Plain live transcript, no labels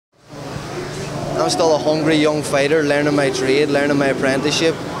I'm still a hungry young fighter, learning my trade, learning my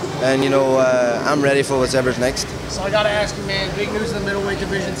apprenticeship, and I'm ready for whatever's next. So I got to ask you, man, big news in the middleweight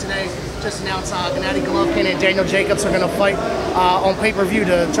division today. Just announced Gennady Golovkin and Daniel Jacobs are going to fight on pay-per-view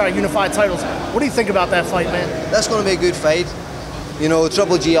to try to unify titles. What do you think about that fight, man? That's going to be a good fight.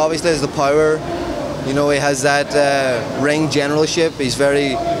 Triple G obviously has the power. He has that ring generalship. He's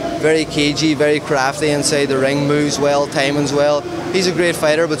very, very cagey, very crafty inside the ring, moves well, timings well. He's a great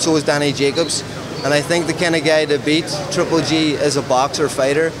fighter, but so is Danny Jacobs. And I think the kind of guy to beat Triple G is a boxer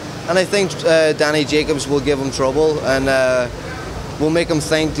fighter. And I think Danny Jacobs will give him trouble and will make him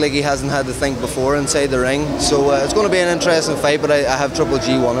think like he hasn't had to think before inside the ring. So it's going to be an interesting fight, but I have Triple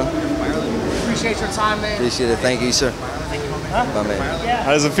G winning. Appreciate your time, man. Appreciate it. Thank you, sir. Huh? Man. Yeah.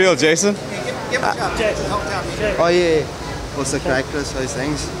 How does it feel, Jason? Oh yeah. What's the crack, Chris? How's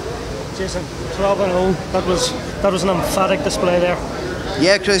things? Jason, 12-0. That was an emphatic display there.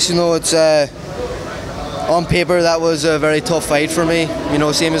 Yeah, Chris. It's on paper that was a very tough fight for me.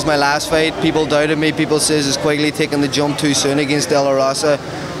 Same as my last fight. People doubted me. People says is Quigley taking the jump too soon against De La Rosa.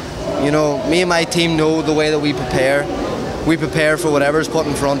 Me and my team know the way that we prepare. We prepare for whatever's put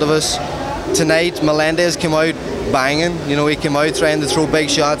in front of us. Tonight, Melendez came out banging. He came out trying to throw big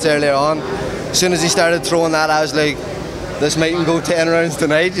shots earlier on. As soon as he started throwing that, I was like, this mightn't go 10 rounds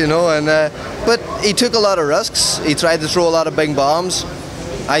tonight, but he took a lot of risks. He tried to throw a lot of big bombs.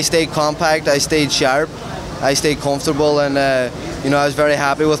 I stayed compact, I stayed sharp, I stayed comfortable, and I was very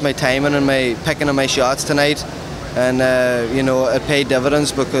happy with my timing and my picking of my shots tonight. And it paid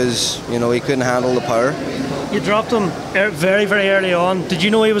dividends because he couldn't handle the power. You dropped him very, very early on. Did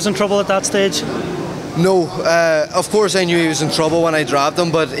you know he was in trouble at that stage? No, of course I knew he was in trouble when I dropped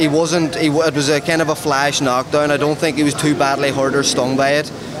him, but he wasn't. It was a kind of a flash knockdown. I don't think he was too badly hurt or stung by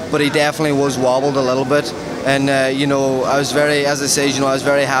it, but he definitely was wobbled a little bit. And I was very, as I say, I was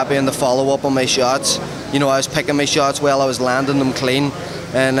very happy in the follow-up on my shots. I was picking my shots well, I was landing them clean,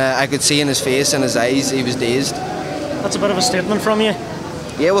 and I could see in his face and his eyes he was dazed. That's a bit of a statement from you.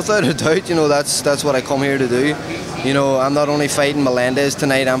 Yeah, without a doubt. That's what I come here to do. I'm not only fighting Melendez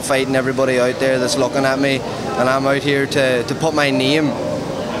tonight, I'm fighting everybody out there that's looking at me, and I'm out here to put my name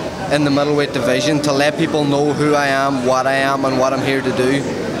in the middleweight division, to let people know who I am, and what I'm here to do.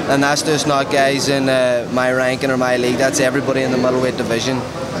 And that's just not guys in my ranking or my league, that's everybody in the middleweight division.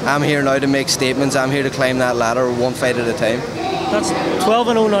 I'm here now to make statements, I'm here to climb that ladder one fight at a time. That's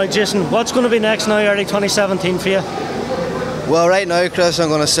 12-0 now, Jason. What's going to be next now, early 2017 for you? Well, right now, Chris, I'm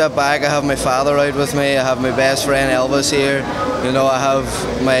going to sit back. I have my father out with me. I have my best friend Elvis here. I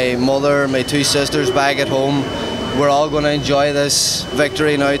have my mother, my two sisters back at home. We're all going to enjoy this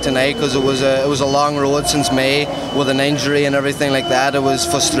victory now tonight because it was a long road since May with an injury and everything like that. It was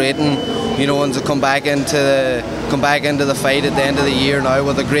frustrating, and to come back into the fight at the end of the year now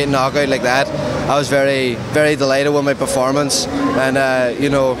with a great knockout like that. I was very, very delighted with my performance, and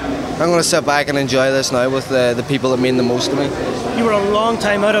I'm going to sit back and enjoy this now with the people that mean the most to me. You were a long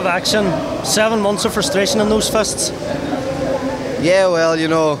time out of action. 7 months of frustration in those fists. Yeah, well,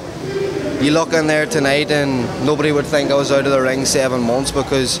 you look in there tonight and nobody would think I was out of the ring 7 months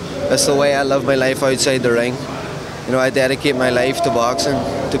because that's the way I live my life outside the ring. I dedicate my life to boxing,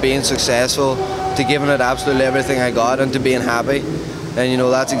 to being successful, to giving it absolutely everything I got, and to being happy. And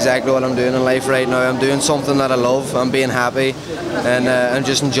that's exactly what I'm doing in life right now. I'm doing something that I love. I'm being happy, and I'm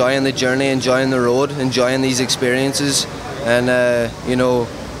just enjoying the journey, enjoying the road, enjoying these experiences. And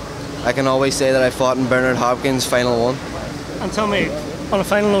I can always say that I fought in Bernard Hopkins' final one. And tell me, on a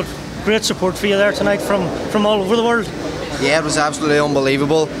final note, great support for you there tonight from all over the world. Yeah, it was absolutely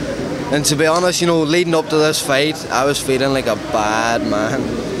unbelievable. And to be honest, leading up to this fight, I was feeling like a bad man.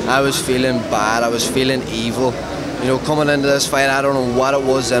 I was feeling bad. I was feeling evil. Coming into this fight, I don't know what it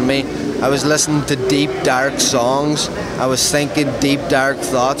was in me. I was listening to deep, dark songs. I was thinking deep, dark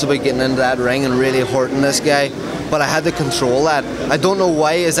thoughts about getting into that ring and really hurting this guy. But I had to control that. I don't know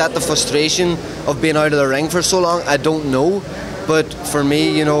why. Is that the frustration of being out of the ring for so long? I don't know. But for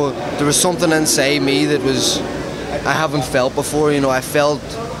me, there was something inside me that I haven't felt before. I felt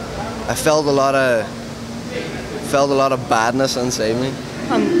a lot of badness inside me.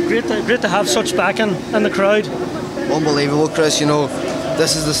 And great to have such backing in the crowd. Unbelievable, Chris.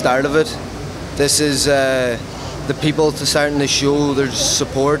 This is the start of it. This is the people starting to show their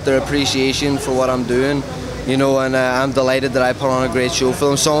support, their appreciation for what I'm doing. And I'm delighted that I put on a great show for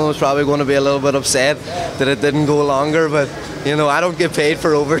them. Someone was probably going to be a little bit upset that it didn't go longer, but I don't get paid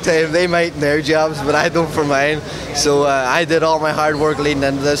for overtime. They might in their jobs, but I don't for mine. So I did all my hard work leading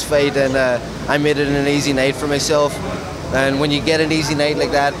into this fight, and I made it an easy night for myself. And when you get an easy night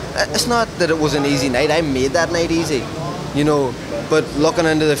like that, it's not that it was an easy night. I made that night easy. But looking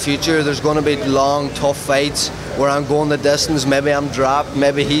into the future, there's going to be long, tough fights where I'm going the distance. Maybe I'm dropped,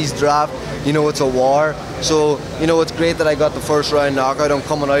 maybe he's dropped. You know, it's a war. So, you know, it's great that I got the first round knockout. I'm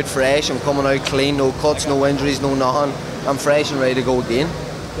coming out fresh, I'm coming out clean, no cuts, no injuries, no nothing. I'm fresh and ready to go again.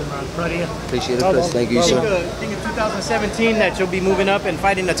 Good man, proud of you. Appreciate it, Chris. Thank you, sir. Think in 2017 that you'll be moving up and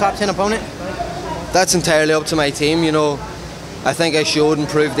fighting a top 10 opponent? That's entirely up to my team. You know, I think I showed and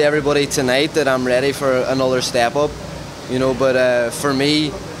proved to everybody tonight that I'm ready for another step up. You know, but for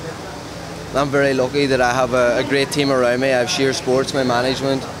me, I'm very lucky that I have a great team around me. I have Sheer Sports, my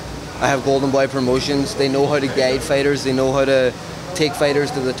management. I have Golden Boy Promotions. They know how to guide fighters. They know how to take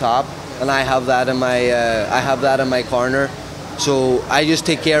fighters to the top, and I have that in my corner. So I just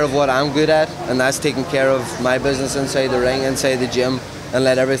take care of what I'm good at, and that's taking care of my business inside the ring, inside the gym, and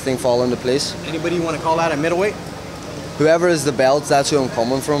let everything fall into place. Anybody you want to call out at middleweight? Whoever is the belts, that's who I'm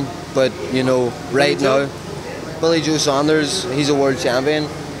coming from. But you know, right now, Billy Joe Saunders, he's a world champion.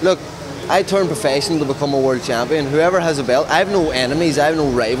 Look, I turned professional to become a world champion. Whoever has a belt, I have no enemies, I have no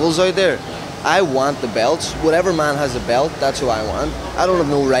rivals out there. I want the belts. Whatever man has a belt, that's who I want. I don't have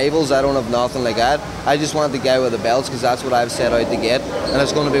no rivals, I don't have nothing like that. I just want the guy with the belts because that's what I've set out to get. And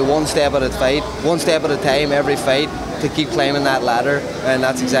it's going to be one step at a fight, one step at a time, every fight, to keep climbing that ladder. And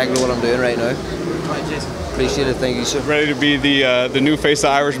that's exactly what I'm doing right now. All right, Jason. Appreciate it, thank you, sir. Ready to be the new face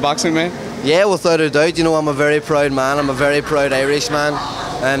of Irish boxing, man? Yeah, without a doubt. You know, I'm a very proud man. I'm a very proud Irishman.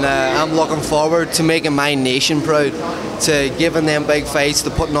 And I'm looking forward to making my nation proud, to giving them big fights, to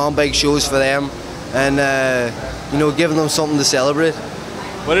putting on big shows for them, and you know, giving them something to celebrate.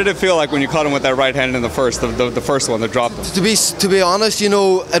 What did it feel like when you caught him with that right hand in the first one, the drop? To be honest, you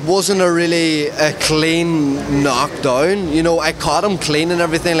know, it wasn't a really clean knockdown. You know, I caught him clean and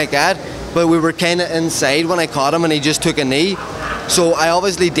everything like that, but we were kind of inside when I caught him and he just took a knee. So I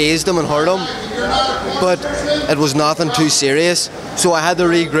obviously dazed him and hurt him, but it was nothing too serious. So I had to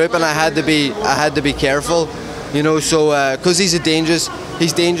regroup and I had to be careful, you know. So because he's dangerous,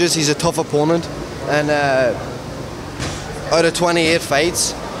 he's a tough opponent, and out of 28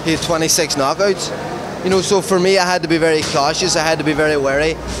 fights, he had 26 knockouts. You know, so for me, I had to be very cautious. I had to be very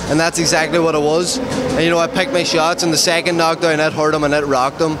wary, and that's exactly what it was. And you know, I picked my shots, and the second knockdown, it hurt him and it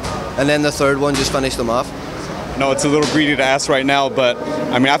rocked him, and then the third one just finished him off. No, it's a little greedy to ask right now, but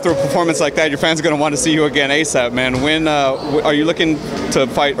I mean, after a performance like that, your fans are going to want to see you again ASAP, man. When are you looking to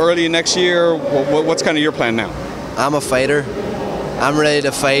fight early next year? What's kind of your plan now? I'm a fighter. I'm ready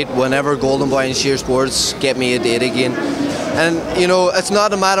to fight whenever Golden Boy and Sheer Sports get me a date again. And you know, it's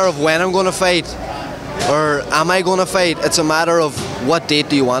not a matter of when I'm going to fight or am I going to fight. It's a matter of what date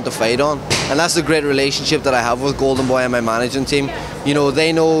do you want to fight on. And that's the great relationship that I have with Golden Boy and my management team. You know,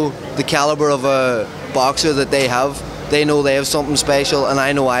 they know the caliber of a boxer that they have. They know they have something special, and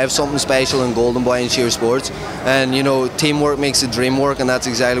I know I have something special in Golden Boy and Sheer Sports. And you know, teamwork makes the dream work, and that's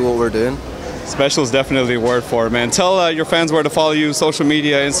exactly what we're doing. Special is definitely a word for it, man. Tell your fans where to follow you, social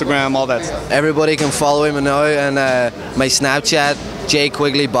media, Instagram, all that stuff. Everybody can follow him now, and my Snapchat, J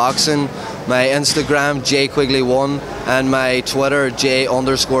Quigley Boxing, my Instagram, JQuigley1, and my Twitter,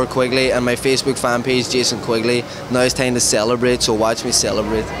 J_Quigley, and my Facebook fan page, Jason Quigley. Now it's time to celebrate, so watch me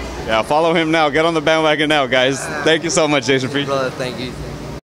celebrate. Yeah, follow him now. Get on the bandwagon now, guys. Thank you so much, Jason. Brother, thank you.